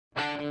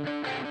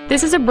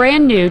This is a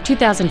brand new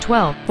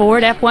 2012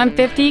 Ford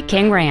F-150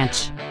 King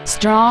Ranch.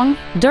 Strong,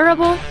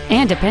 durable,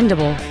 and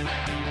dependable.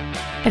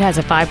 It has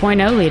a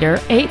 5.0-liter,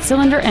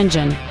 8-cylinder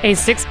engine, a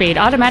 6-speed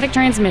automatic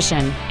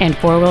transmission, and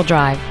 4-wheel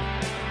drive.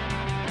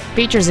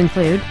 Features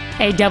include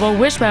a double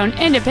wishbone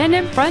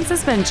independent front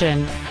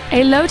suspension,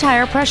 a low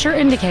tire pressure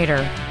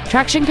indicator,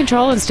 traction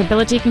control and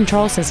stability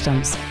control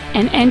systems,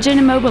 an engine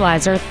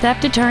immobilizer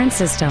theft deterrent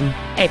system,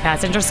 a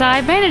passenger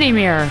side vanity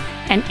mirror,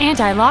 an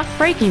anti-lock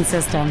braking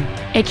system,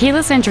 a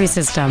keyless entry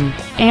system,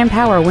 and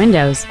power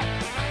windows.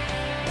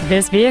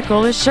 This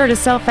vehicle is sure to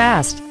sell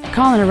fast.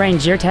 Call and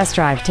arrange your test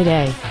drive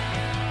today.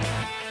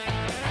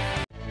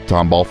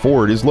 Tomball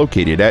Ford is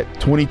located at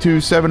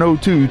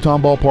 22702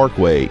 Tomball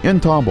Parkway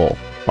in Tomball.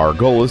 Our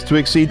goal is to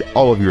exceed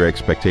all of your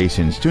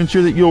expectations to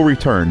ensure that you'll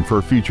return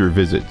for future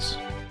visits.